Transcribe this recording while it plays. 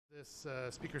This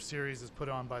speaker series is put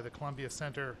on by the Columbia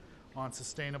Center on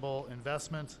Sustainable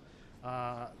Investment.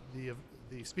 The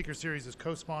speaker series is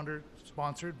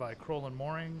co-sponsored by Kroll and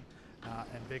Mooring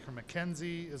and Baker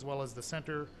McKenzie, as well as the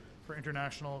Center for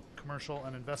International Commercial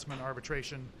and Investment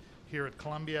Arbitration here at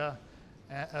Columbia,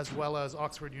 as well as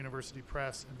Oxford University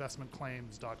Press,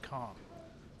 investmentclaims.com.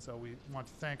 So we want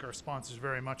to thank our sponsors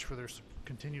very much for their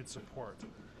continued support.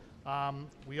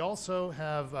 We also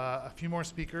have a few more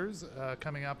speakers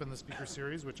coming up in the speaker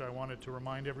series, which I wanted to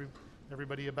remind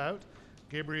everybody about.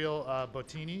 Gabrielle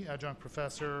Bottini, adjunct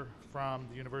professor from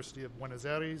the University of Buenos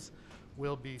Aires,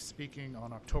 will be speaking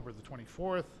on October the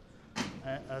 24th,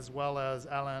 as well as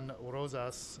Alan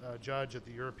Rosas, judge at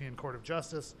the European Court of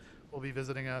Justice, will be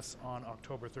visiting us on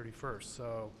October 31st.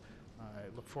 So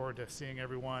I look forward to seeing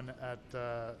everyone at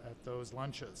those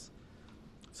lunches.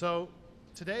 So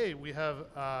today we have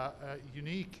a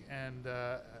unique and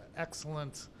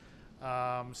excellent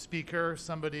speaker,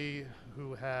 somebody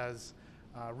who has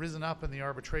risen up in the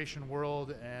arbitration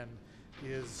world and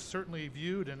is certainly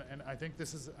viewed, and I think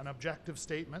this is an objective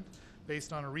statement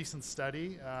based on a recent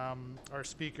study. Our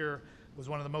speaker was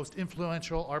one of the most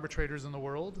influential arbitrators in the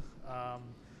world,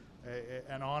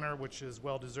 an honor which is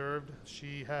well deserved.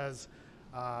 She has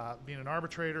been an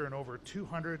arbitrator in over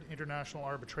 200 international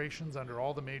arbitrations under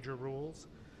all the major rules.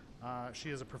 She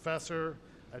is a professor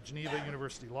at Geneva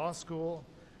University Law School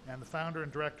and the founder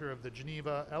and director of the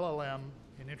Geneva LLM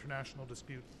in International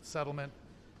Dispute Settlement,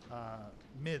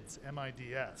 MIDS,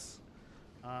 M-I-D-S.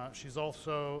 She's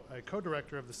also a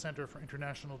co-director of the Center for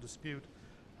International Dispute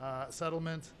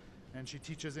Settlement, and she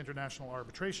teaches international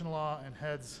arbitration law and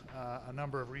heads a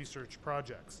number of research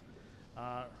projects.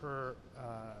 Her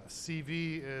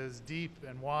CV is deep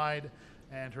and wide,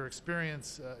 and her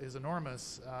experience is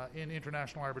enormous in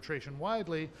international arbitration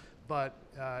widely, but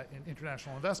in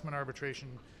international investment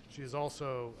arbitration, she is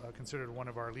also considered one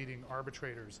of our leading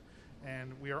arbitrators.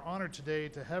 And we are honored today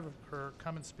to have her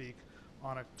come and speak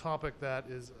on a topic that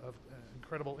is of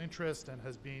incredible interest and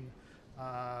has been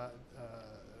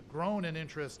grown in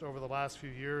interest over the last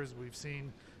few years. We've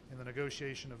seen in the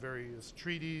negotiation of various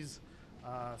treaties,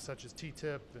 such as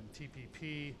TTIP and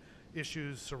TPP,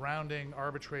 issues surrounding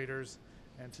arbitrators.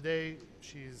 And today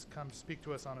she's come to speak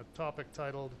to us on a topic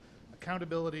titled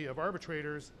Accountability of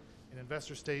Arbitrators in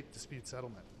Investor-State Dispute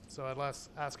Settlement. So I'd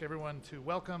ask everyone to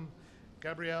welcome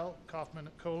Gabrielle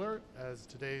Kaufmann-Kohler as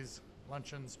today's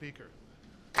luncheon speaker.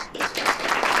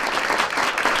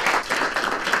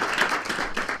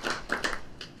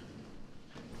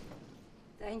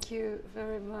 Thank you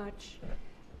very much.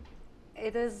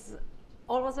 It is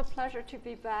always a pleasure to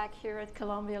be back here at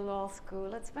Columbia Law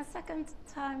School. It's my second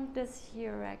time this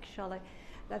year, actually,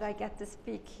 that I get to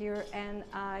speak here, and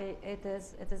it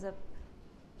is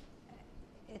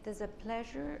a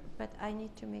pleasure, but I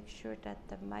need to make sure that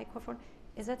the microphone,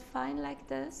 is it fine like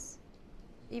this?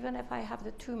 Even if I have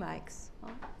the two mics?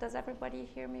 Huh? Does everybody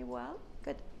hear me well?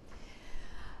 Good.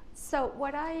 So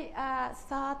what I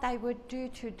thought I would do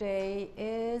today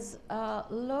is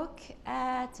look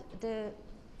at the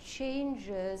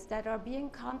changes that are being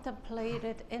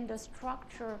contemplated in the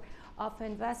structure of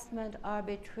investment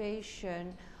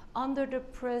arbitration under the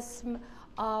prism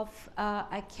of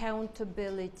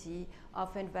accountability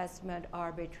of investment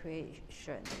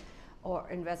arbitration or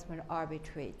investment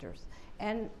arbitrators.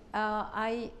 And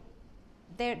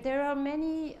there are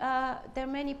many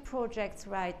projects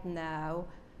right now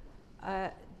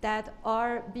that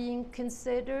are being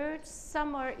considered.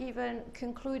 Some are even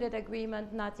concluded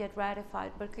agreement, not yet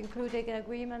ratified, but concluded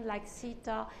agreement like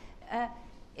CETA.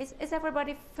 Is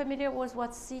everybody familiar with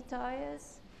what CETA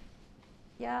is?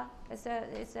 Yeah, it's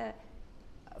a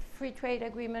free trade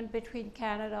agreement between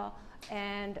Canada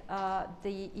and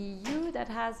the EU that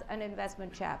has an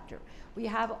investment chapter. We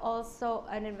have also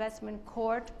an investment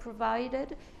court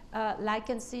provided, like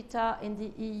in CETA in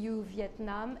the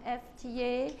EU-Vietnam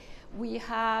FTA. We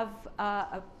have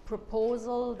a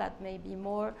proposal that may be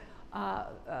more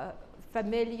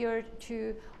familiar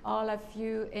to all of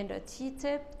you in the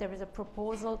TTIP. There is a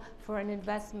proposal for an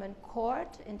investment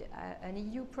court, an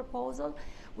EU proposal.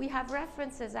 We have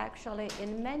references actually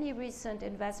in many recent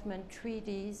investment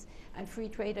treaties and free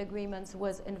trade agreements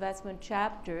with investment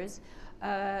chapters,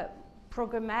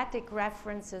 programmatic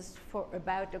references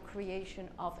about the creation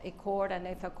of a court, and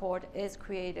if a court is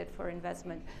created for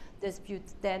investment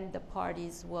disputes, then the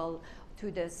parties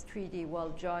to this treaty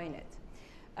will join it.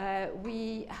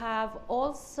 We have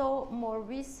also more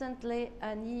recently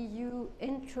an EU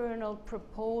internal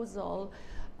proposal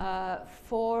to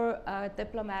call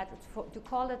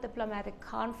a diplomatic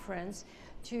conference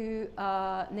to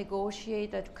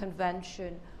negotiate a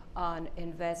convention on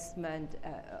investment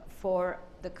for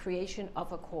the creation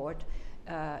of a court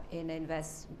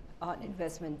on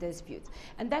investment disputes.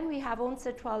 And then we have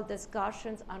UNCITRAL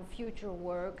discussions on future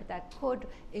work that could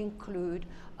include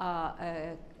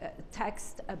a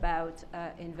text about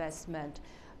investment,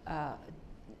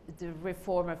 the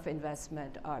reform of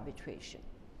investment arbitration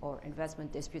or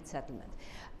investment dispute settlement.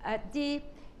 The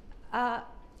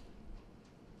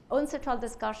UNCITRAL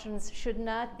discussions should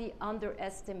not be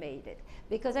underestimated,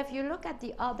 because if you look at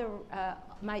the other,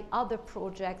 my other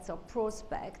projects or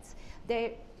prospects,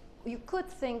 you could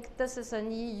think this is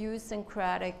an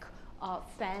EU-syncratic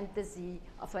fantasy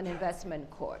of an investment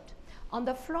court. On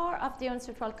the floor of the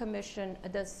UNCITRAL Commission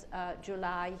this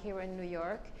July here in New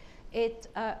York,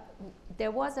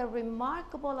 there was a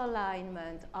remarkable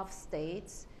alignment of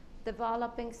states,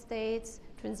 developing states,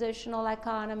 transitional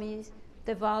economies,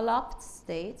 developed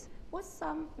states, with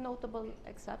some notable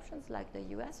exceptions like the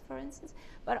US, for instance,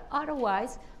 but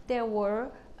otherwise there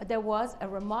was a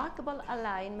remarkable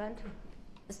alignment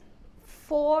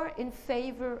in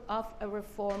favor of a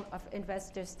reform of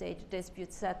investor-state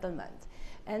dispute settlement.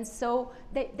 And so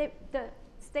the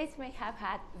states may have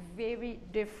had very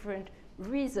different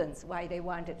reasons why they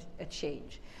wanted a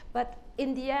change. But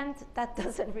in the end, that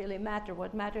doesn't really matter.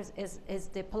 What matters is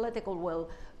the political will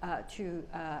to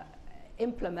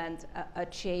implement a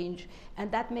change. And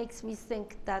that makes me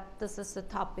think that this is a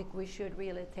topic we should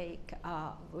really take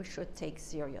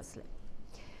seriously.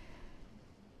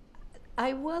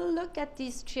 I will look at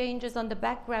these changes on the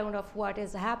background of what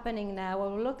is happening now. I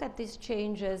will look at these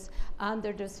changes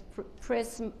under this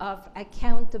prism of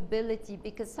accountability,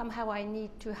 because somehow I need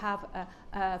to have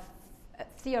a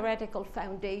theoretical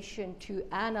foundation to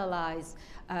analyze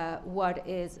what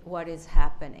is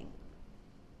happening.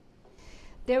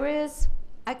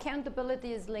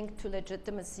 Accountability is linked to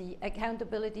legitimacy.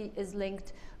 Accountability is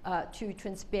linked to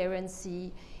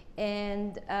transparency.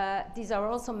 And these are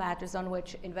also matters on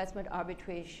which investment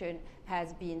arbitration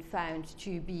has been found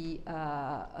to be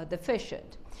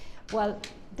deficient. Well,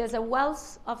 there's a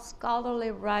wealth of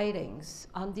scholarly writings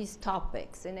on these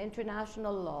topics in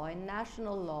international law, in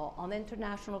national law, on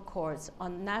international courts,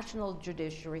 on national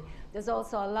judiciary. There's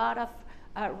also a lot of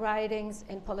writings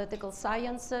in political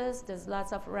sciences. There's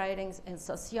lots of writings in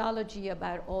sociology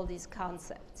about all these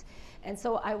concepts. And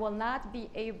so I will not be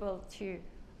able to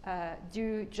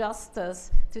do justice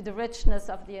to the richness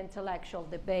of the intellectual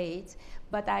debate,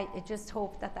 but I just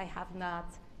hope that I have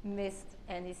not missed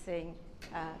anything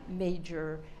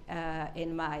major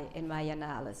in my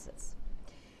analysis.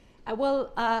 I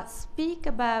will speak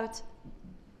about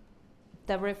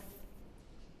the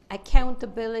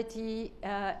accountability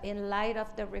in light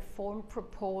of the reform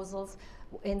proposals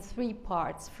in three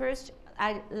parts. First,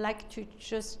 I'd like to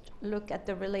just look at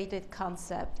the related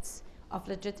concepts of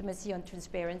legitimacy and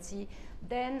transparency.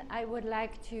 Then I would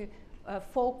like to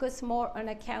focus more on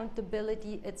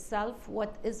accountability itself.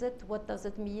 What is it? What does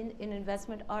it mean in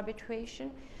investment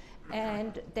arbitration?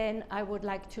 And then I would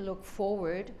like to look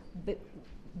forward,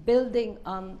 building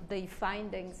on the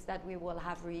findings that we will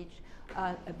have reached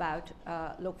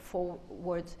look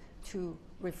forward to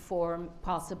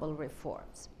possible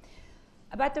reforms.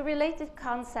 About the related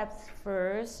concepts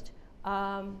first,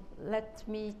 let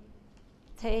me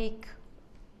take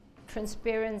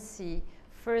transparency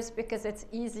first, because it's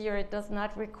easier. It does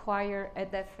not require a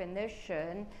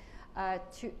definition.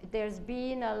 There's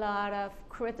been a lot of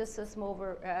criticism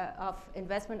of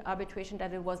investment arbitration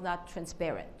that it was not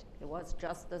transparent. It was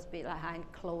justice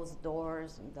behind closed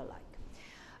doors and the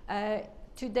like.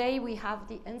 Today we have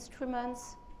the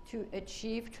instruments to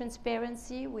achieve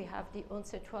transparency. We have the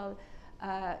UNCITRAL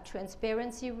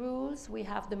transparency rules. We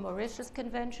have the Mauritius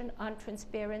Convention on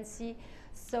Transparency.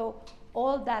 So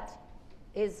all that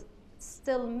is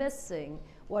still missing.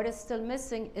 What is still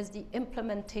missing is the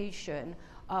implementation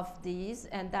of these,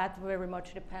 and that very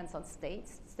much depends on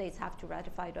states. States have to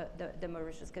ratify the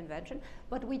Mauritius Convention.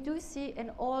 But we do see in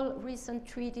all recent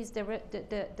treaties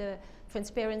the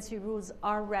transparency rules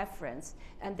are referenced,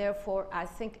 and therefore I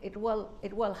think it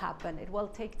will happen. It will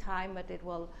take time, but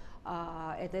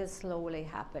it is slowly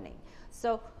happening.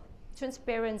 So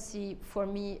transparency for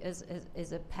me is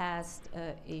a past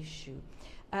issue.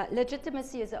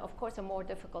 Legitimacy is, of course, a more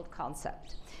difficult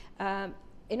concept.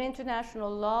 In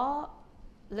international law,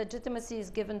 legitimacy is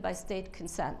given by state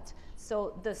consent.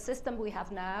 So the system we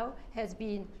have now has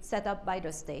been set up by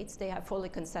the states. They have fully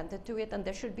consented to it, and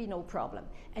there should be no problem.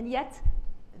 And yet,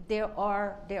 there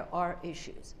are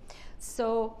issues.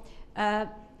 So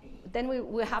then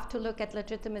we have to look at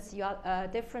legitimacy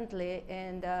differently,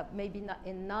 and maybe not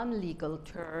in non-legal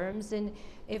terms. And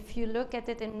if you look at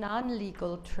it in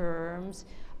non-legal terms,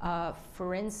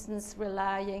 for instance,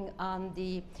 relying on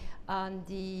the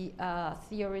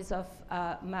theories of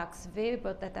Max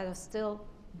Weber that are still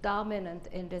dominant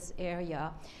in this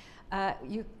area.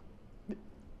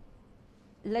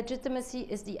 Legitimacy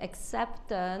is the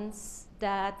acceptance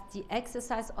that the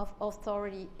exercise of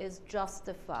authority is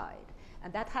justified.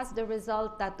 And that has the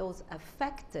result that those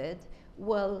affected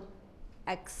will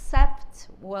accept,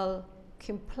 will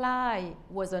comply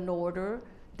with an order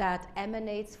that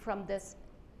emanates from this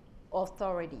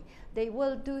authority. They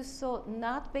will do so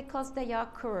not because they are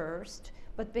coerced,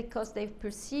 but because they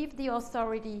perceive the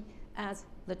authority as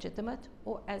legitimate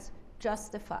or as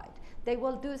justified. They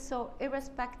will do so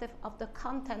irrespective of the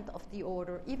content of the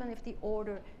order, even if the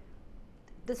order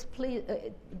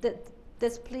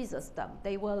displeases them.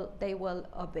 They will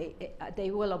obey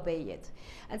it.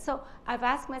 And so I've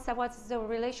asked myself, what's the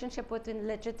relationship between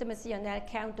legitimacy and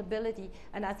accountability?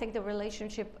 And I think the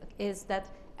relationship is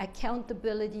that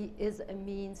accountability is a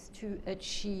means to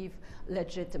achieve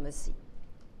legitimacy.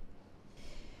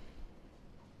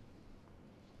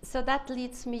 So that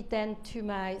leads me then to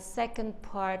my second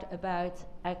part about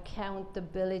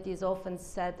accountability. It's often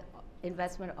said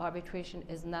investment arbitration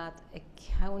is not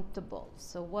accountable.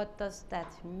 So what does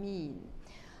that mean?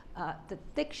 The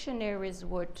dictionaries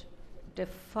would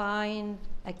define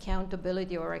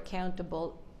accountability or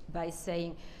accountable by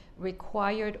saying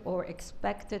required or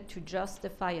expected to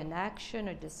justify an action,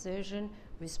 a decision,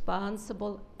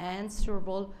 responsible,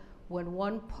 answerable, when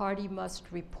one party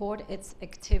must report its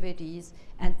activities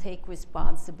and take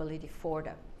responsibility for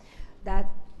them.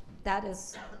 That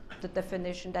is the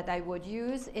definition that I would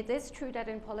use. It is true that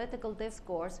in political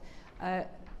discourse,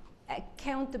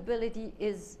 accountability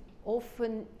is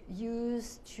often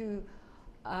used to,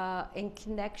 in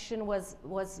connection with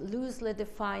loosely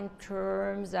defined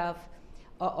terms of,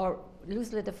 or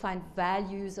loosely defined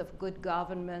values of good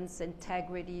governance,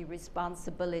 integrity,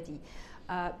 responsibility.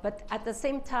 But at the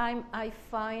same time, I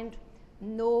find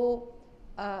no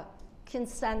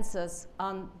consensus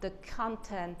on the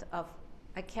content of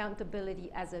accountability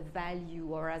as a value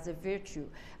or as a virtue.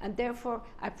 And therefore,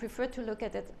 I prefer to look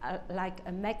at it like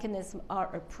a mechanism or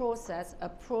a process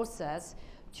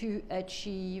to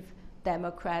achieve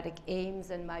democratic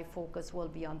aims, and my focus will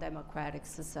be on democratic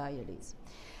societies.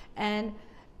 And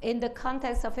in the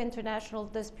context of international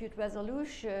dispute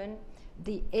resolution,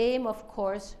 the aim, of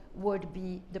course, would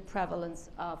be the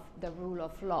prevalence of the rule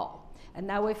of law. And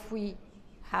now if we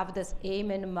have this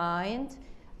aim in mind,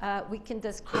 we can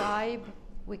describe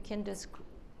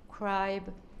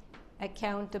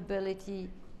accountability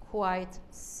quite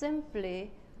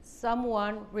simply.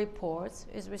 Someone reports,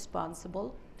 is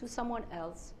responsible to someone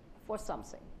else for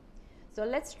something. So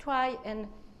let's try and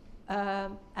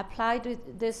apply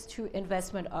this to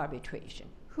investment arbitration.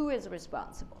 Who is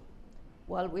responsible?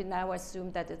 Well, we now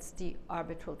assume that it's the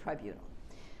arbitral tribunal.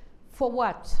 For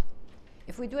what?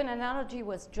 If we do an analogy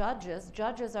with judges,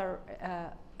 judges are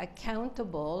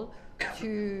accountable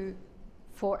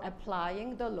for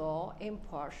applying the law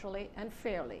impartially and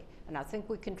fairly. And I think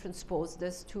we can transpose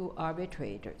this to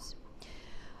arbitrators.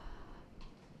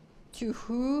 To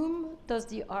whom does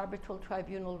the arbitral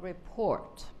tribunal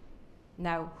report?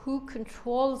 Now, who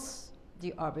controls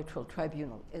the arbitral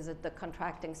tribunal? Is it the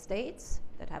contracting states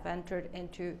that have entered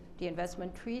into the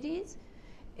investment treaties?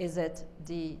 Is it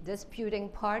the disputing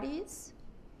parties?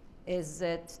 Is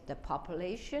it the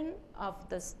population of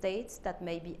the states that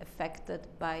may be affected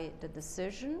by the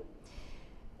decision?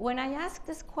 When I ask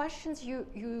these questions,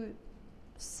 you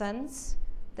sense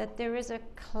that there is a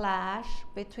clash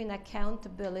between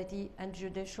accountability and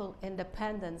judicial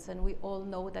independence, and we all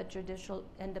know that judicial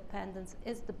independence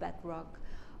is the bedrock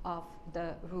of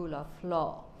the rule of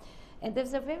law. And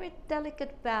there's a very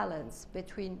delicate balance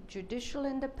between judicial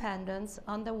independence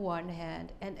on the one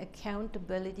hand and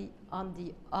accountability on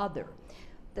the other.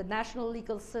 The national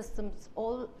legal systems,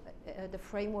 all the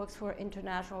frameworks for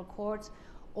international courts,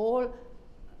 all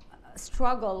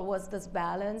struggle with this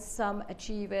balance. Some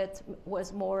achieve it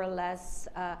with more or less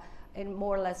in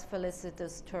more or less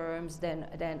felicitous terms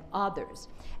than others.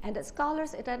 And the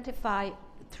scholars identify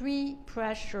 3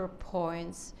 pressure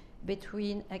points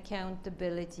between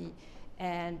accountability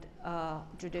and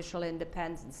judicial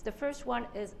independence. The first one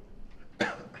is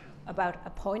about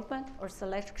appointment or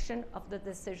selection of the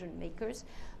decision makers.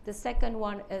 The second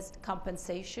one is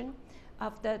compensation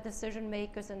of the decision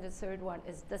makers, and the third one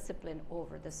is discipline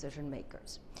over decision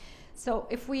makers. So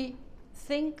if we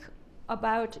think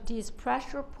about these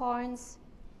pressure points,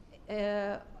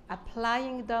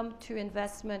 applying them to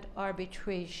investment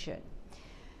arbitration,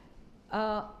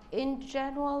 in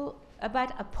general,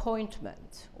 about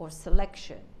appointment or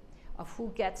selection, of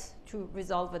who gets to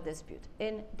resolve a dispute.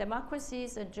 In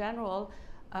democracies in general,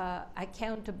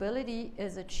 accountability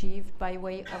is achieved by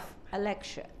way of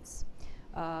elections.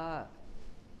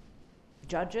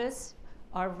 Judges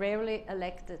are rarely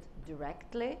elected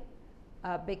directly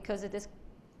because it is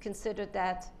considered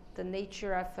that the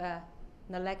nature of an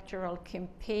electoral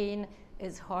campaign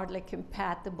is hardly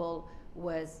compatible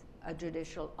with a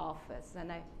judicial office.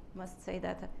 And I must say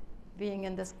that being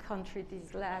in this country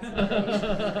these last days,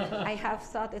 I have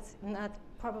thought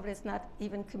probably it's not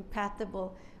even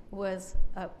compatible with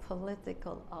a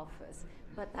political office,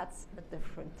 but that's a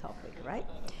different topic, right?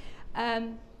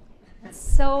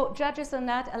 So judges are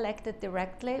not elected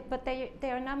directly, but they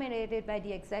are nominated by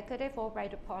the executive or by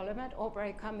the parliament or by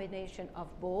a combination of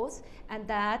both, and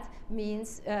that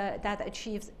means that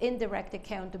achieves indirect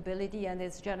accountability, and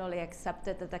it's generally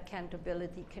accepted that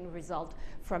accountability can result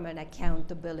from an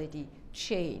accountability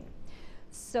chain.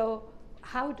 So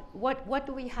what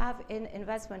do we have in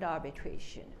investment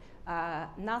arbitration?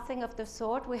 Nothing of the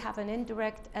sort. We have an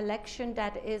indirect election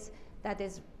that is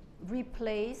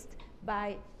replaced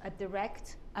by a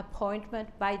direct appointment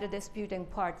by the disputing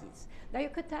parties. Now you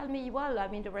could tell me, well, I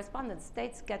mean, the respondent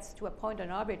states gets to appoint an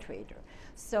arbitrator,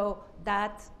 so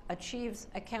that achieves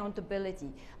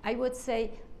accountability. I would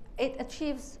say it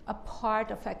achieves a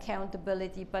part of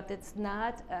accountability, but it's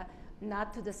not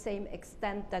to the same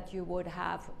extent that you would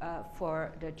have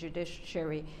for the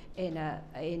judiciary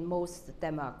in most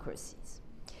democracies.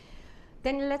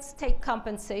 Then let's take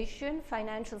compensation.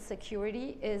 Financial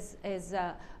security is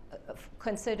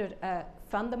considered a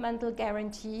fundamental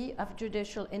guarantee of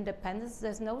judicial independence.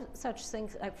 There's no such thing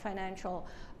like financial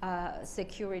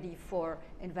security for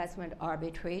investment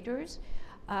arbitrators.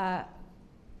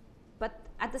 But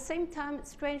at the same time,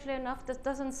 strangely enough, this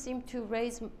doesn't seem to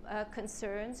raise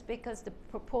concerns, because the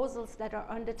proposals that are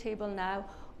on the table now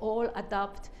all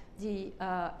adopt the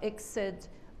ICSID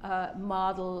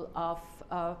model of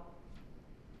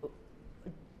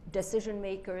decision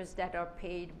makers that are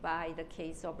paid by the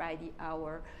case or by the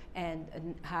hour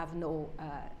and have no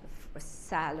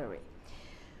salary.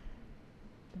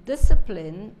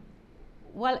 Discipline,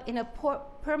 well, in a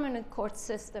permanent court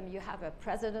system, you have a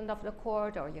president of the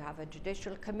court, or you have a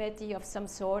judicial committee of some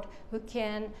sort who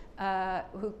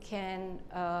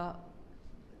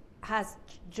has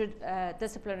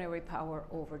disciplinary power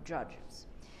over judges.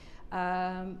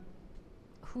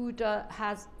 Who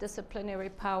has disciplinary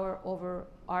power over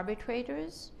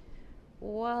arbitrators?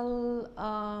 Well,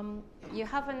 you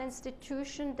have an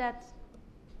institution that,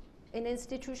 in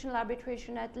institutional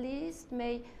arbitration at least,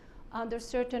 may, under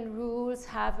certain rules,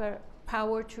 have a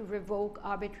power to revoke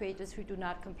arbitrators who do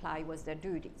not comply with their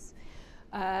duties.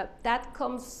 That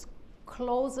comes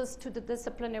closest to the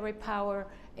disciplinary power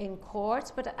in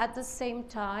courts, but at the same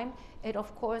time, it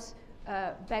of course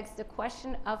begs the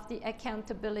question of the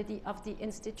accountability of the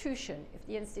institution. If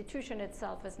the institution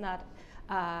itself is not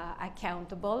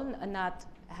accountable,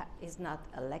 is not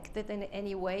elected in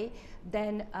any way,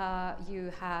 then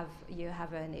you have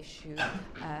an issue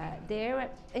there.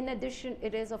 In addition,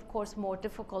 it is of course more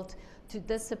difficult to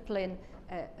discipline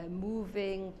a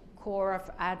moving core of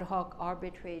ad hoc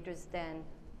arbitrators than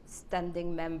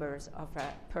standing members of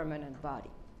a permanent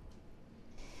body.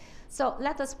 So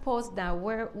let us pause now.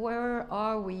 Where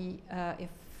are we if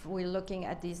we're looking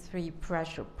at these three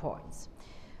pressure points?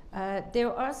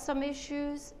 There are some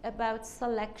issues about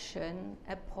selection,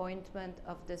 appointment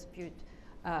of dispute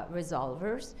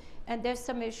resolvers, and there's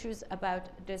some issues about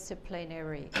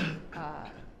disciplinary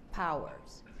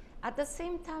powers. At the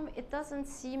same time, it doesn't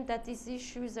seem that these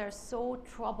issues are so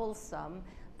troublesome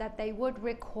that they would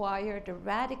require the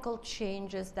radical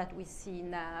changes that we see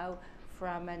now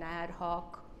from an ad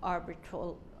hoc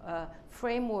arbitral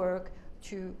framework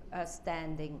to a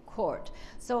standing court.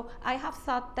 So I have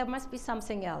thought there must be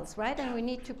something else, right? And we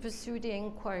need to pursue the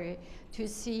inquiry to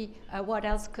see what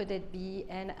else could it be.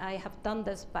 And I have done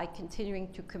this by continuing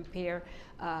to compare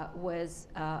with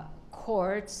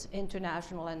courts,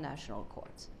 international and national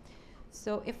courts.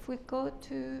 So if we go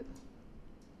to,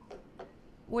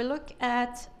 we look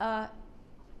at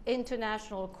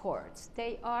international courts.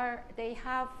 They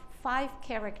have 5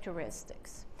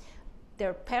 characteristics.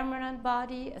 They're permanent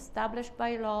body, established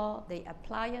by law, they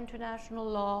apply international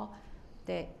law,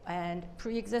 and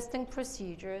pre-existing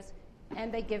procedures,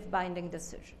 and they give binding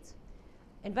decisions.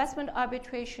 Investment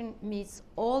arbitration meets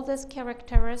all these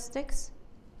characteristics,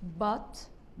 but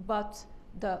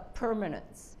the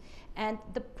permanence. And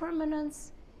the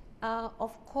permanence,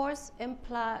 of course,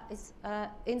 implies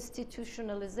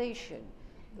institutionalization,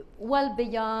 well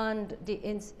beyond the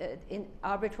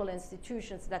arbitral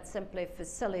institutions that simply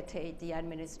facilitate the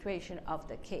administration of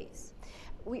the case.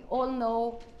 we all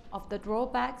know of the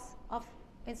drawbacks of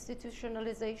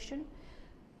institutionalization,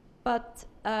 but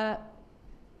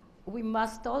we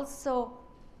must also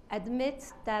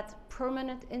admit that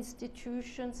permanent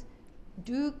institutions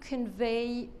do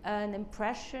convey an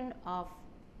impression of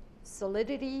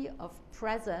solidity, of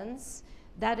presence,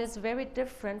 that is very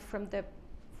different from the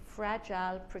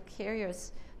fragile,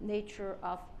 precarious nature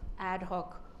of ad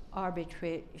hoc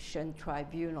arbitration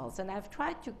tribunals. And I've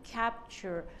tried to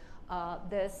capture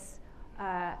this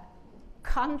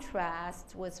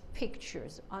contrast with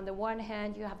pictures. On the one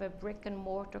hand, you have a brick and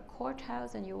mortar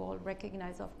courthouse, and you all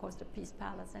recognize, of course, the Peace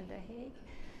Palace in The Hague.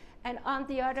 And on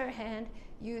the other hand,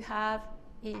 you have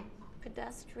a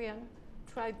pedestrian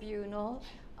tribunal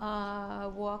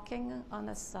walking on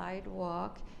a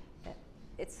sidewalk.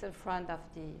 It's in front of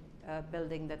the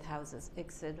building that houses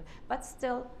ICSID, but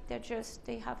still,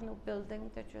 they have no building,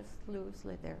 they're just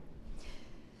loosely there.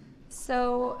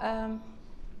 So,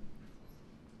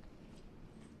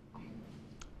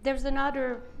 there's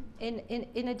another,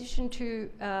 in addition to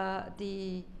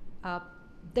the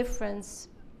difference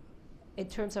in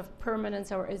terms of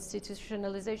permanence or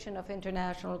institutionalization of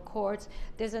international courts,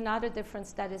 there's another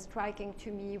difference that is striking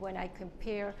to me when I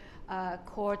compare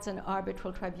courts and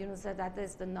arbitral tribunals, and that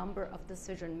is the number of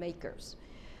decision makers.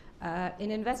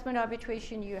 In investment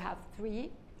arbitration, you have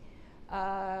 3,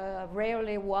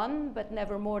 rarely 1, but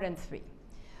never more than 3.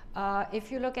 If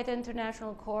you look at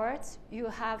international courts, you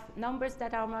have numbers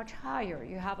that are much higher.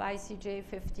 You have ICJ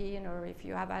 15, or if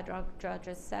you have ad hoc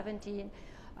judges 17,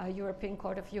 European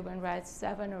Court of Human Rights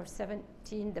 7 or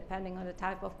 17, depending on the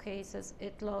type of cases,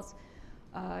 ITLOS,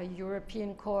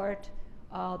 European Court,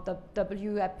 the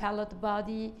W appellate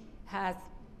body has,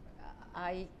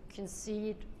 I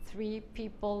concede, 3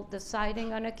 people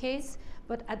deciding on a case,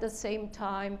 but at the same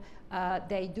time,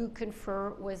 they do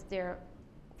confer with their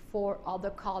 4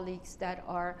 other colleagues that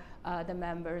are the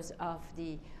members of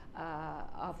the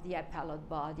appellate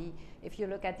body. If you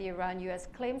look at the Iran-US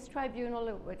Claims Tribunal,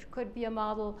 which could be a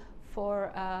model for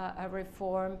a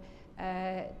reform,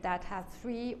 that has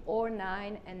 3 or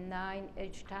 9, and 9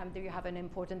 each time that you have an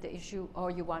important issue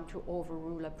or you want to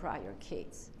overrule a prior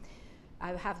case.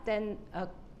 I have then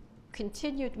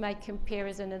continued my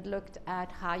comparison and looked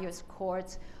at highest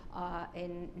courts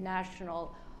in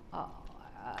national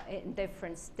in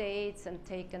different states and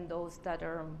taken those that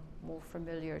are more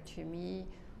familiar to me.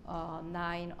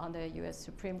 9 on the US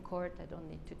Supreme Court, I don't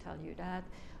need to tell you that.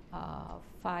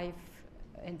 5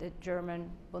 in the German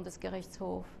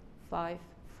Bundesgerichtshof, 5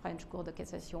 French Cour de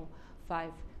Cassation,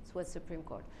 5 Swiss Supreme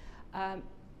Court.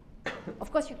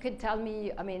 Of course, you could tell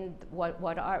me, I mean, what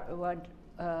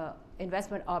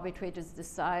investment arbitrators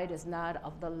decide is not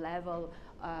of the level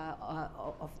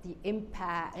of the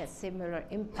impact, a similar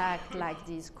impact like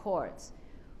these courts.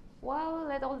 Well,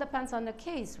 it all depends on the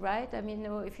case, right? I mean,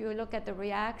 if you look at the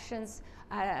reactions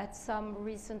at some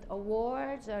recent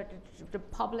awards or the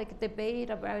public debate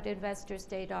about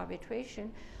investor-state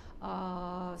arbitration,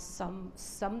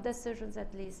 some decisions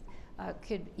at least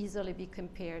could easily be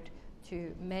compared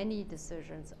to many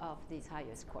decisions of these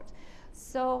highest courts.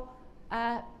 So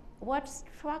what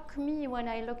struck me when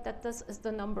I looked at this is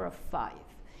the number of 5.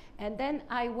 And then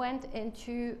I went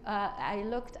into, I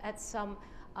looked at some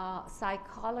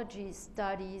psychology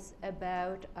studies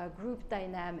about group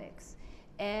dynamics.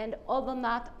 And although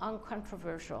not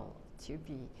uncontroversial, to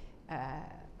be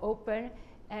open,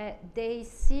 they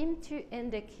seem to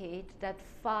indicate that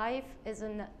 5 is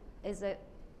an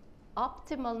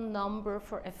optimal number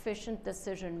for efficient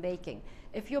decision making.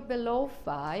 If you're below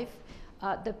 5,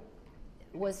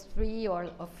 with 3 or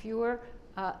fewer,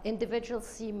 individuals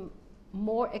seem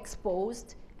more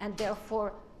exposed and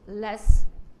therefore less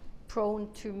prone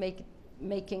to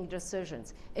making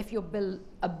decisions. If you're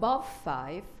above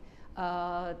 5,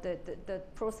 the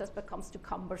process becomes too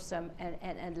cumbersome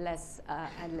and less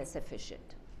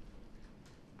efficient,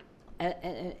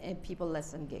 and people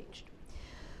less engaged.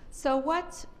 So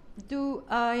what do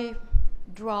I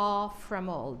draw from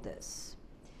all this?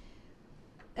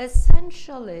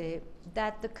 Essentially,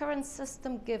 that the current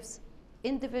system gives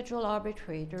individual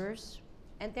arbitrators,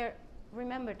 and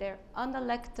remember, they're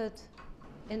unelected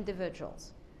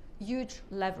individuals, huge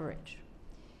leverage.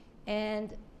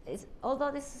 And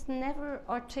although this is never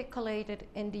articulated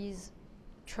in these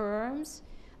terms,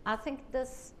 I think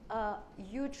this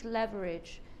huge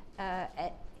leverage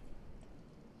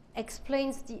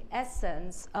explains the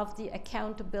essence of the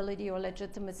accountability or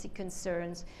legitimacy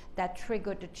concerns that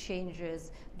trigger the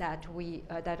changes that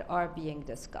are being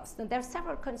discussed. And there are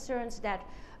several concerns that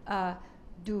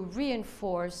do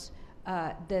reinforce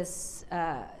this.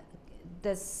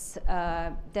 There's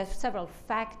several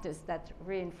factors that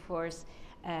reinforce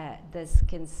this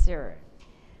concern.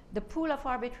 The pool of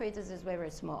arbitrators is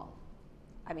very small.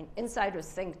 I mean, insiders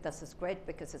think this is great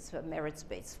because it's a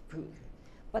merits-based pool.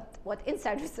 But what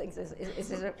insiders think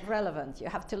is irrelevant. You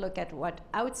have to look at what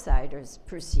outsiders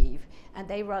perceive, and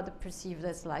they rather perceive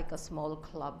this like a small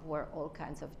club where all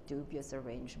kinds of dubious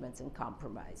arrangements and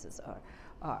compromises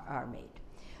are made.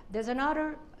 There's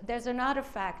another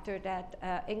factor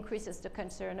that increases the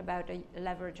concern about the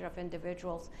leverage of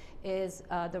individuals is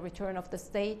the return of the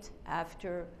state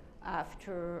after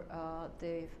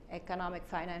the economic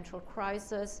financial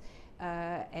crisis.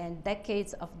 And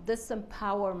decades of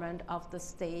disempowerment of the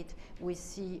state, we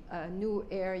see a new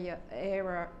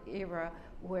era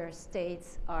where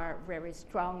states are very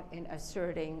strong in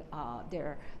asserting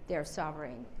their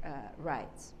sovereign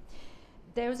rights.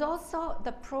 There's also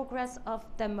the progress of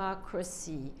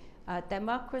democracy.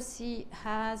 Democracy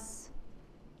has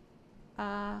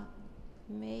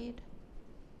made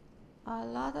a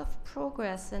lot of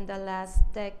progress in the last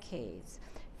decades.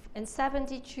 In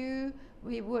 1972,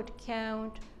 we would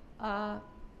count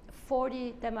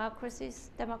 40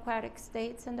 democratic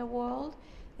states in the world.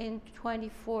 In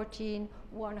 2014,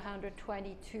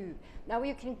 122. Now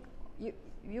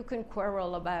you can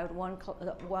quarrel about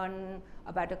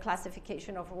about the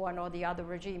classification of one or the other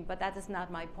regime, but that is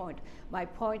not my point. My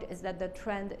point is that the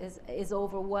trend is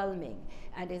overwhelming,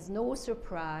 and is no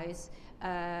surprise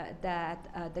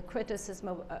that the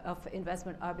criticism of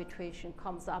investment arbitration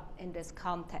comes up in this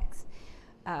context.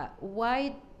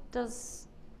 Why does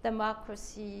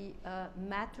democracy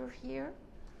matter here?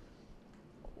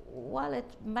 Well, it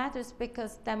matters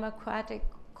because democratic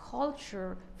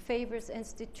culture favors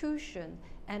institution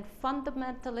and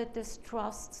fundamentally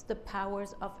distrusts the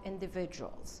powers of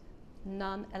individuals,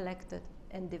 non-elected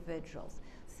individuals.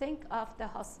 Think of the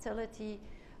hostility,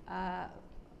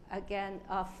 again,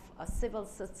 of a civil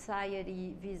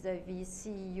society vis-a-vis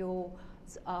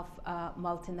CEOs of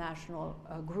multinational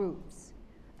groups.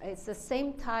 It's the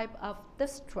same type of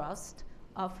distrust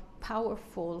of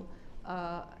powerful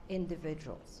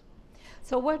individuals.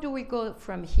 So where do we go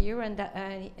from here? And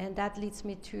that leads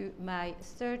me to my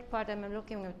third part. I'm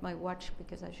looking at my watch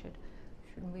because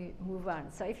should we move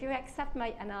on? So if you accept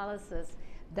my analysis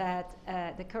that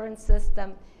the current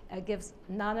system gives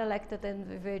non-elected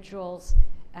individuals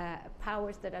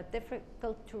powers that are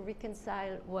difficult to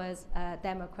reconcile with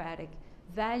democratic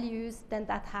values, then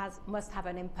that must have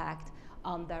an impact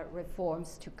on the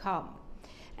reforms to come.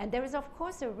 And there is, of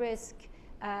course, a risk,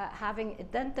 having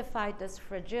identified this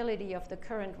fragility of the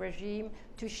current regime,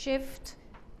 to shift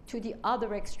to the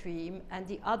other extreme, and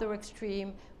the other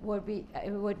extreme would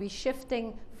be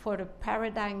shifting for the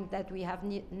paradigm that we have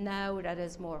now, that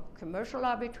is more commercial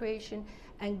arbitration,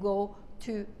 and go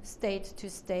to state,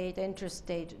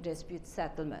 interstate dispute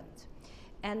settlement.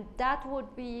 And that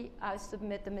would be, I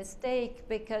submit, a mistake,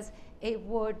 because it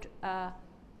would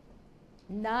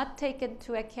not take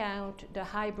into account the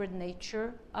hybrid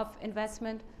nature of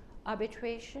investment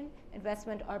arbitration.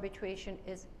 Investment arbitration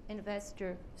is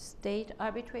investor-state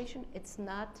arbitration. It's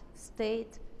not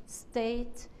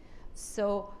state-state.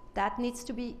 So that needs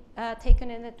to be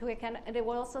taken into account, and it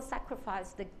will also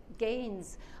sacrifice the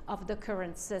gains of the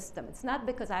current system. It's not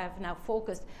because I have now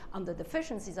focused on the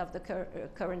deficiencies of the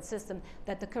current system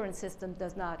that the current system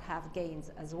does not have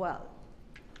gains as well.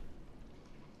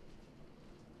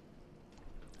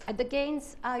 At the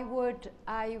gains, I would,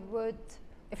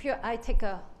 if I take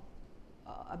a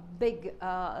big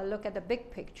look at the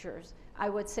big pictures, I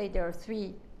would say there are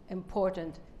three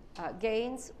important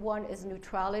gains. One is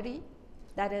neutrality,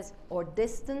 that is, or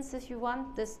distance, if you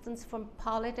want, distance from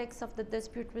politics of the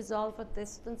dispute resolver,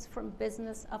 distance from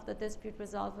business of the dispute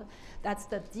resolver. That's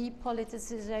the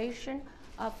depoliticization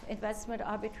of investment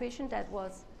arbitration that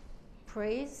was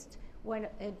praised when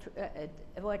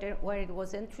it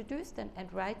was introduced,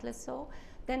 and rightly so.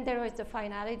 Then there is the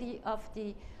finality of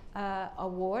the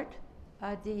award.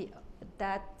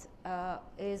 That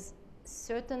is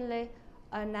certainly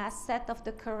an asset of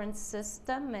the current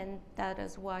system, and that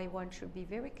is why one should be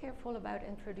very careful about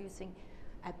introducing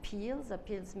appeals.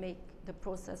 Appeals make the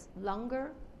process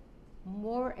longer,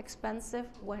 more expensive,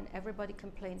 when everybody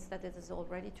complains that it is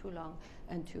already too long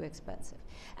and too expensive.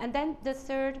 And then the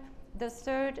third,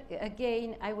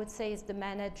 again, I would say, is the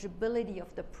manageability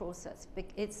of the process.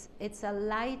 It's a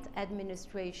light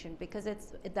administration, because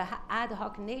the ad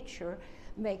hoc nature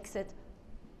makes it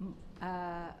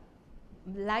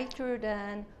lighter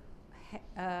than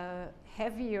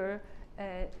heavier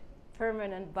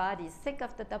permanent bodies. Think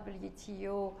of the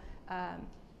WTO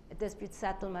dispute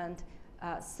settlement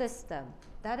system.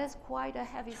 That is quite a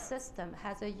heavy system,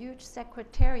 has a huge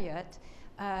secretariat,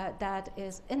 that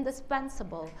is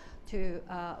indispensable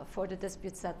for the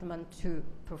dispute settlement to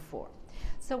perform.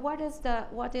 So what is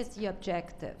the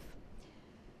objective?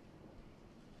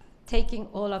 Taking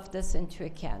all of this into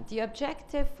account, the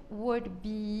objective would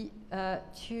be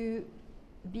to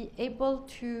be able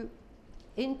to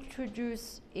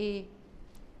introduce a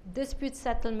dispute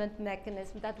settlement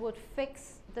mechanism that would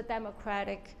fix the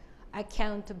democratic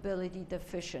accountability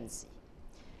deficiency.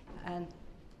 And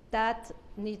that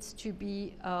needs to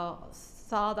be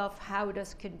thought of how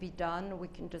this can be done. We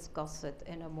can discuss it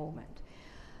in a moment.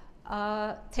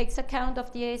 Takes account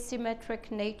of the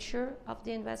asymmetric nature of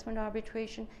the investment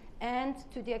arbitration, and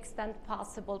to the extent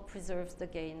possible preserves the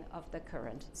gain of the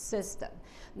current system.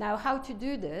 Now, how to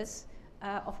do this?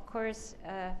 Of course,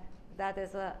 that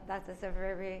is a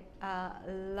very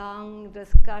long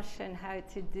discussion how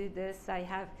to do this. I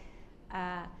have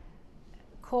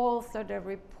co-authored a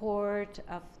report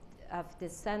of the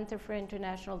Center for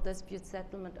International Dispute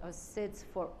Settlement, or CIDS,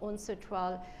 for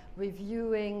UNCITRAL,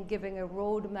 reviewing, giving a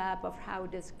roadmap of how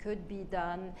this could be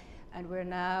done. And we're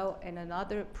now in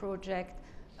another project,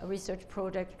 a research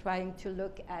project, trying to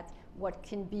look at what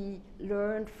can be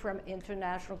learned from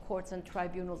international courts and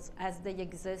tribunals as they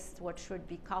exist, what should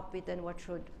be copied and what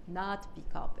should not be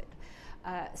copied.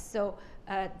 So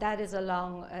that is a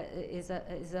long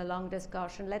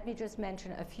discussion. Let me just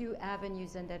mention a few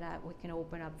avenues, and then we can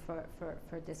open up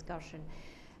for discussion.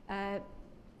 I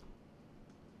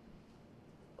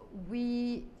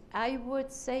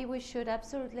would say we should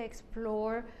absolutely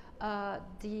explore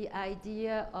the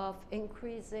idea of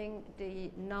increasing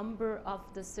the number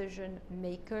of decision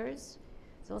makers.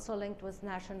 It's also linked with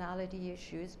nationality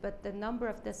issues, but the number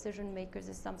of decision makers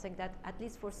is something that, at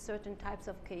least for certain types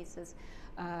of cases,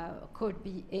 could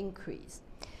be increased.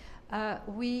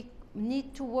 We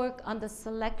need to work on the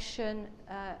selection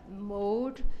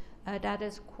mode. That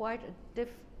is quite a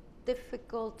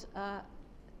difficult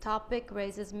topic,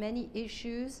 raises many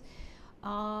issues.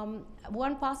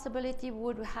 One possibility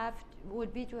would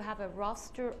be to have a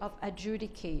roster of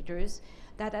adjudicators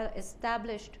that are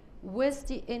established with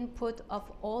the input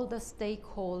of all the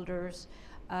stakeholders,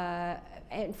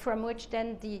 and from which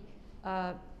then the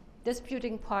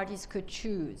disputing parties could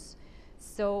choose.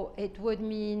 So it would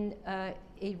mean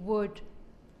it would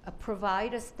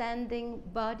provide a standing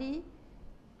body,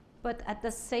 but at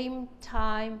the same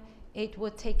time it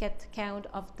would take account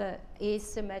of the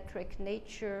asymmetric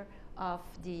nature of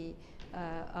the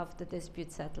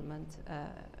dispute settlement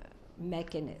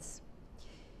mechanism.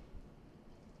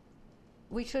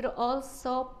 We should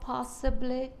also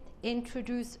possibly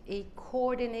introduce a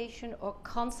coordination or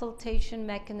consultation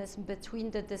mechanism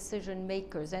between the decision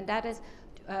makers, and that is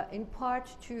in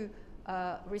part to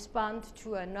respond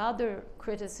to another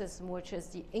criticism, which is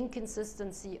the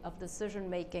inconsistency of decision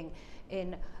making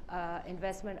in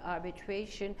investment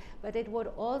arbitration, but it would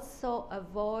also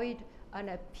avoid an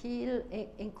appeal,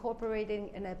 incorporating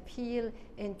an appeal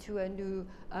into a new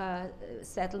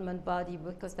settlement body,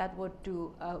 because that would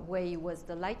do away with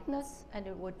the lightness and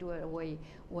it would do away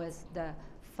with the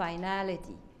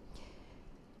finality.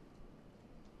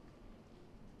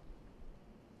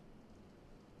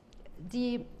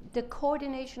 The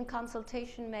coordination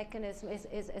consultation mechanism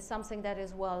is something that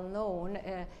is well known.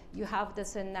 You have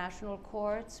this in national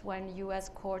courts when US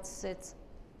courts sit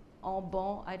en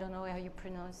banc, I don't know how you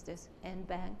pronounce this, en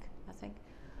banc, I think,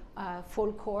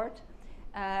 full court.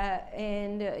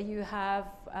 And you have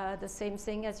the same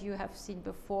thing as you have seen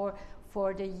before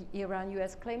for the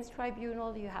Iran-US Claims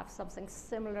Tribunal. You have something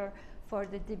similar for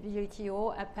the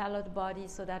WTO appellate body,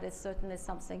 so that is certainly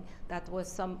something that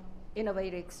was some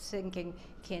innovative thinking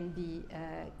could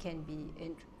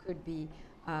be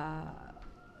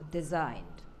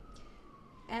designed.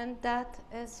 And that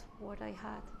is what I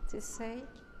had to say.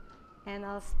 And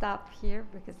I'll stop here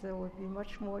because there will be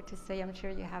much more to say. I'm sure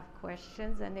you have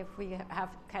questions, and if we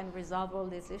can resolve all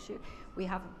this issue, we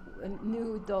have a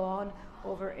new dawn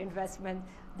over investment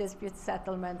dispute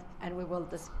settlement, and we will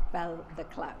dispel the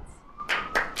clouds.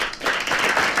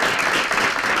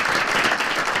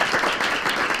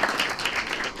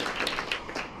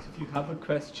 If you have a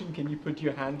question, can you put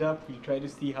your hand up? We'll try to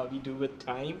see how we do with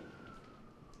time.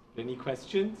 Any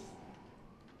questions?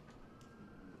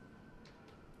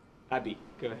 Abby,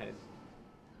 go ahead.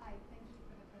 Hi, thank you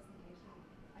for the presentation.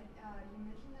 You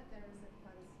mentioned that there is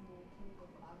quite a small group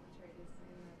of arbitrators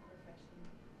in the profession,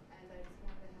 and I just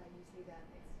wondered how you see that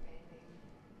expanding,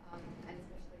 and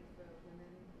especially for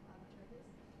women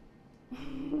arbitrators.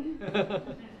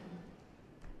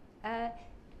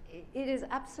 It is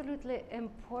absolutely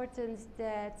important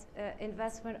that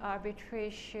investment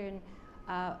arbitration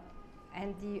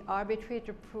and the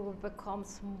arbitrator pool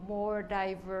becomes more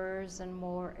diverse and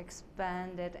more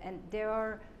expanded, and there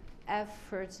are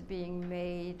efforts being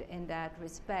made in that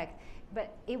respect.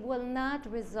 But it will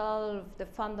not resolve the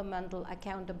fundamental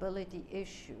accountability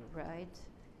issue, right?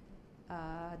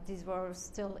 These were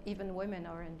still, even women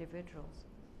are individuals.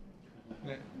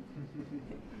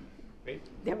 Great.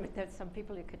 There's some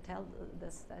people you could tell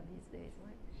this these days,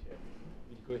 right? Sure.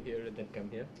 We'll go here and then come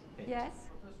here. Yes?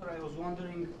 Professor, I was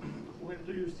wondering, where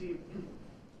do you see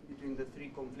between the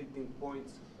three conflicting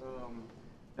points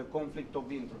the conflict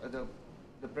of interest,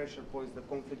 the pressure points, the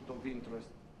conflict of interest?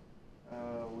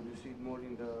 Would you see it more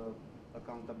in the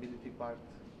accountability part?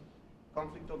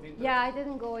 Conflict of interest? Yeah, I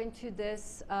didn't go into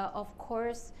this. Of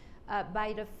course,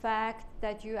 by the fact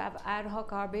that you have ad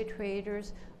hoc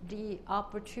arbitrators, the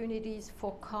opportunities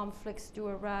for conflicts do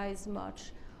arise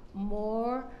much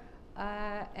more.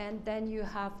 And then you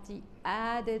have the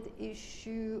added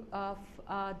issue of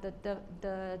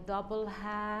the double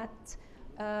hat,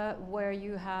 where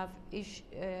you have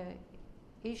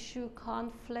issue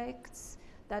conflicts.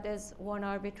 That is, one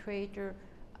arbitrator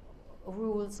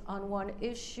rules on one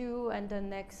issue, and the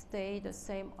next day the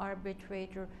same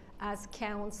arbitrator as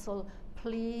counsel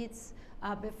pleads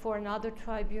before another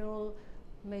tribunal,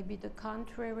 maybe the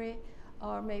contrary,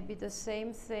 or maybe the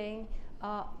same thing.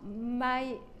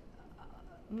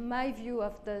 My view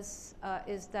of this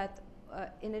is that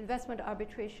in investment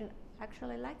arbitration,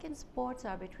 actually like in sports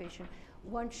arbitration,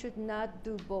 one should not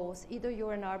do both. Either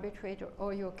you're an arbitrator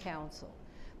or you're counsel.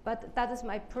 But that is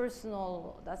my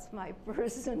personal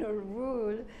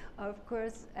rule. Of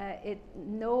course,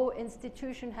 no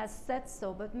institution has said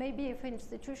so, but maybe if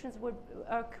institutions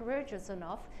are courageous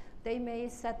enough, they may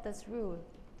set this rule.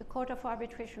 The Court of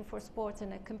Arbitration for Sports,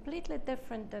 in a completely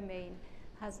different domain,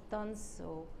 has done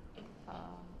so. My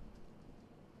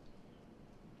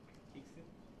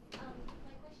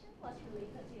question was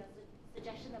related to your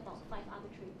suggestion about 5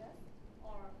 arbitrators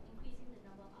or increasing the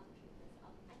number of arbitrators.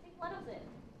 I think one of the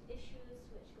issues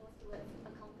which goes towards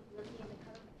accountability in the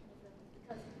current mechanism is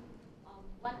because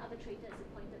one arbitrator is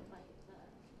appointed by the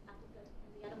applicant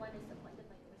and the other one is appointed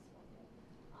by the respondent.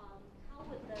 How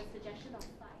would the suggestion of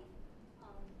 5,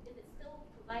 if it still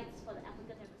provides for the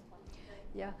applicant and respondent?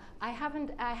 Yeah, I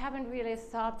haven't really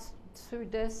thought through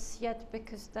this yet,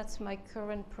 because that's my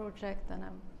current project and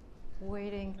I'm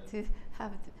waiting to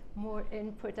have more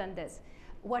input on this.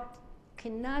 What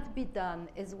cannot be done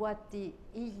is what the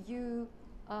EU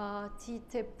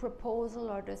TTIP proposal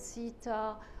or the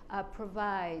CETA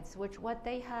provides, which what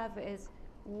they have is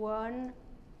one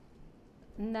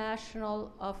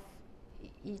national of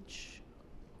each,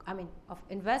 of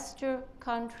investor,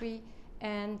 country,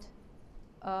 and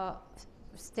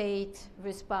state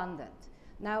respondent.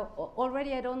 Now,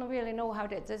 already I don't really know how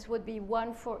this would be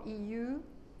one for EU,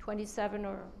 27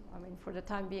 or, for the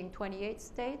time being 28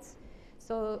 states,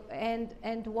 so, and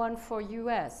one for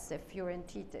US if you're in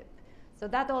TTIP. So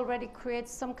that already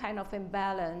creates some kind of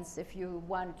imbalance if you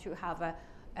want to have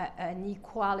an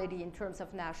equality in terms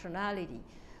of nationality.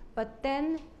 But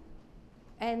then,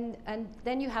 and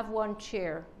then you have one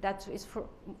chair that is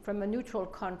from a neutral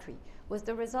country, with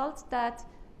the result that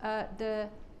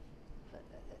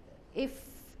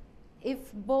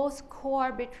if both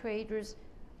co-arbitrators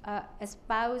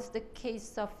espouse the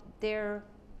case of their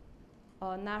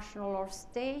national or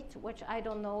state, which I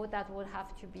don't know, that would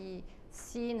have to be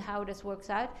seen how this works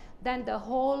out, then the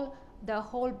whole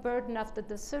burden of the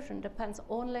decision depends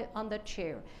only on the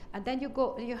chair. And then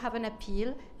you have an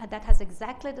appeal, and that has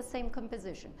exactly the same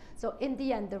composition. So in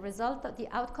the end, the result, the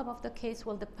outcome of the case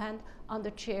will depend on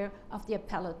the chair of the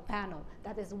appellate panel.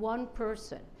 That is one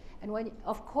person. And when,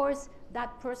 of course,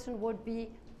 that person would be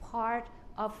part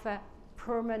of a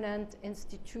permanent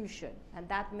institution, and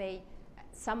that may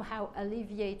somehow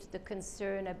alleviate the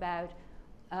concern about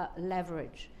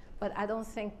leverage. But I don't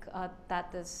think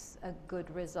that is a good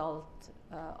result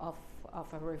of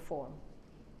a reform.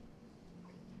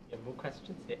 You have more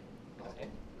questions? Yeah. Okay.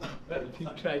 Well, if you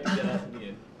try to get us in the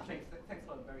end. Thanks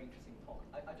for a very interesting talk.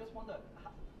 I just wonder,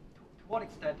 to what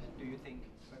extent do you think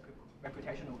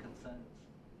reputational concerns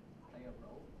play a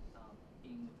role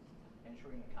in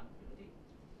ensuring accountability?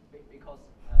 Because,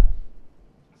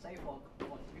 say for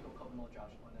a typical common law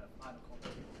judge on a final court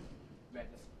where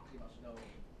there's pretty much no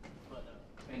further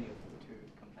venue to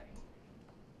complain,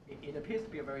 it appears to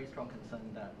be a very strong concern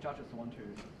that judges want to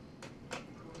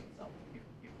improve themselves,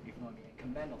 if not mean,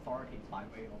 command authorities by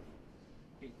way of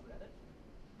being good at it.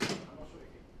 I'm not sure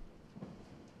if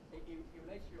it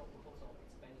relates to your proposal of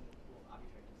expanding the pool of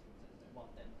arbitrators in the sense that, well,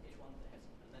 then each one has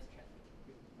less chance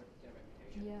with their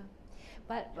reputation. Yeah.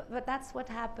 But that's what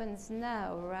happens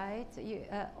now, right?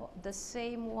 The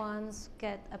same ones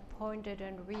get appointed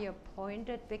and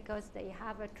reappointed because they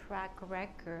have a track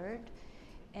record,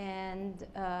 and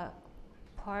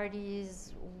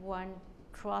parties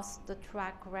trust the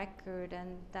track record,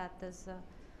 and that is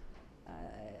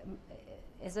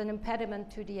an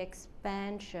impediment to the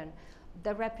expansion.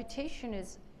 The reputation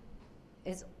is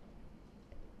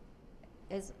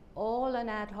all an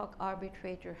ad hoc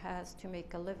arbitrator has to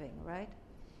make a living, right?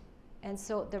 And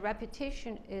so the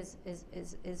reputation is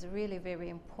really very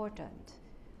important.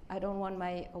 I don't want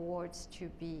my awards to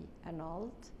be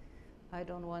annulled. I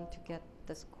don't want to get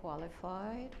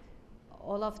disqualified.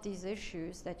 All of these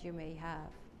issues that you may have.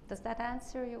 Does that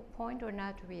answer your point or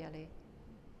not really?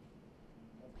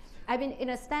 I mean, in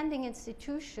a standing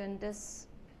institution, this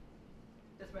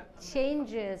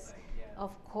changes,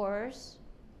 of course,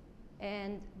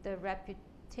 and the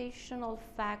reputational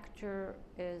factor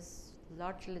is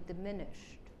largely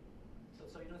diminished.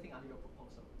 So you don't think under your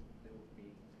proposal there would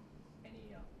be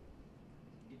any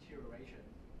deterioration,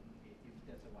 if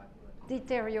that's the right word?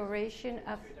 Deterioration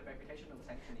of the reputational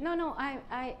sanctioning? No,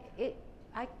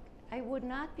 I would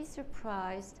not be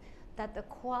surprised that the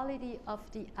quality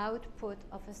of the output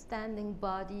of a standing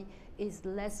body is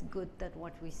less good than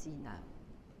what we see now.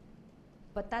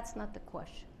 But that's not the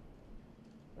question,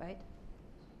 right?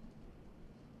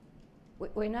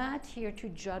 We're not here to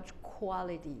judge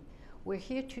quality. We're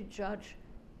here to judge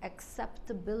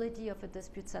acceptability of a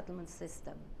dispute settlement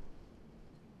system.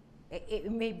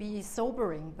 It may be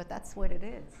sobering, but that's what it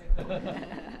is.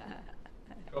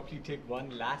 Probably take one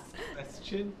last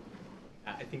question.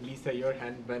 I think, Lisa, your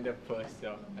hand went up first,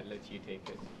 so I'll let you take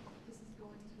it. This is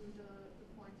going through the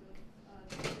point of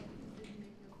the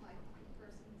decision-making of 5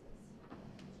 persons, as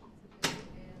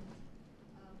suggested,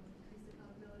 and increased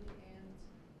accountability and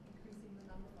increasing the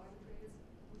number of arbitrators.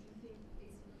 Would you think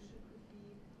a solution could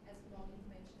be, as Molly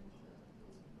mentioned, those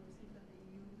proposing from the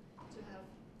EU, to have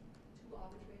 2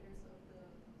 arbitrators of the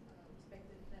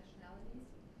respective nationalities?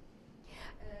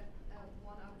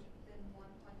 One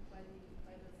appointed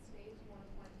by the state, one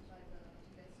appointed by the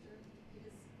investor,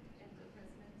 and the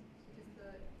president,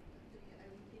 because I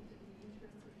would think that the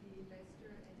interests of the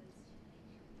investor and its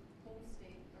home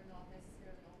state are not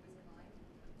necessarily always aligned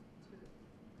to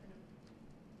kind of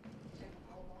check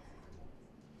all boxes at once.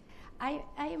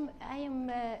 I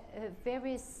am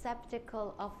very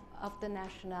skeptical of the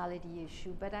nationality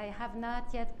issue, but I have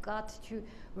not yet got to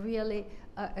really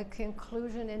a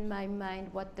conclusion in my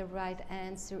mind what the right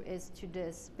answer is to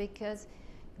this, because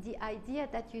the idea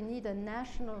that you need a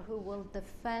national who will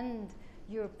defend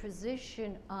your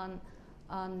position on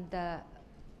the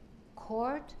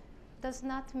court does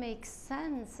not make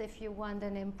sense if you want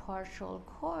an impartial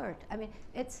court. I mean,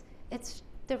 it's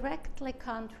directly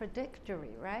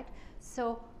contradictory, right?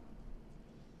 So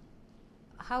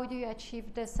how do you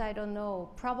achieve this? I don't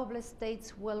know. Probably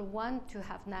states will want to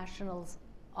have nationals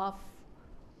of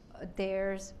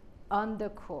theirs on the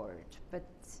court, but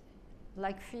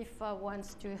like FIFA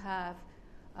wants to have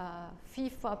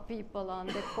FIFA people on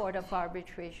the court of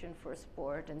arbitration for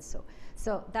sport, and so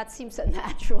that seems a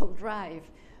natural drive.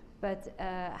 But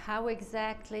how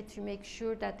exactly to make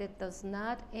sure that it does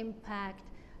not impact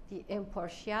the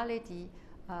impartiality,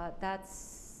 that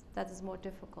is more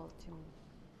difficult to me.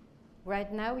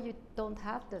 Right now, you don't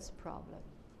have this problem.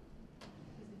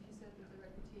 Because if you said that the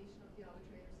reputation of the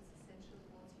arbitrators is essential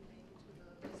once you make it to the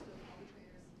list of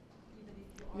arbitrators, even if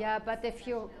you are... Yeah, but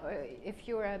if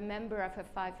you're a member of a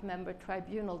 5-member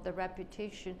tribunal, the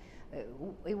reputation,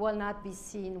 it will not be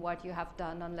seen what you have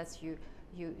done unless you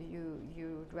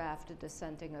draft a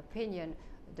dissenting opinion.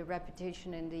 The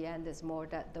reputation in the end is more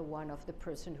that the one of the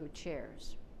person who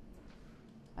chairs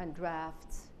and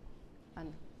drafts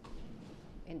and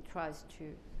tries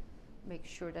to make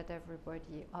sure that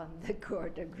everybody on the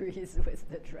court agrees with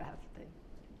the drafting.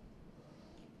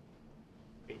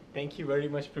 Great. Thank you very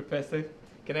much, Professor.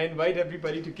 Can I invite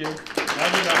everybody to give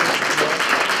round of applause?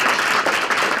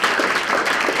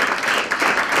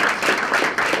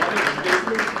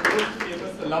 One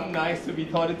famous alumni, so we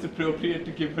thought it's appropriate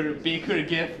to give her a Baker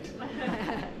gift.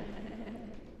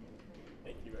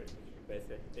 Thank you very much,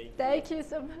 Professor. Thank you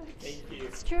so much. Thank you.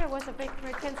 It's true, I was a big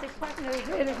McKinsey partner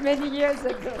many years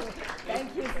ago.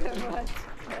 Thank you so much.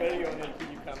 Very honored for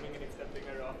you coming and accepting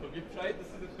our offer. We've tried, this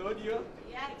is the 3rd year.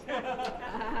 Yeah.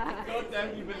 Third time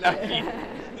we were lucky.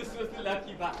 This was the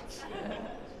lucky batch.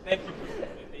 Thank you, Professor.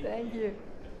 Thank you.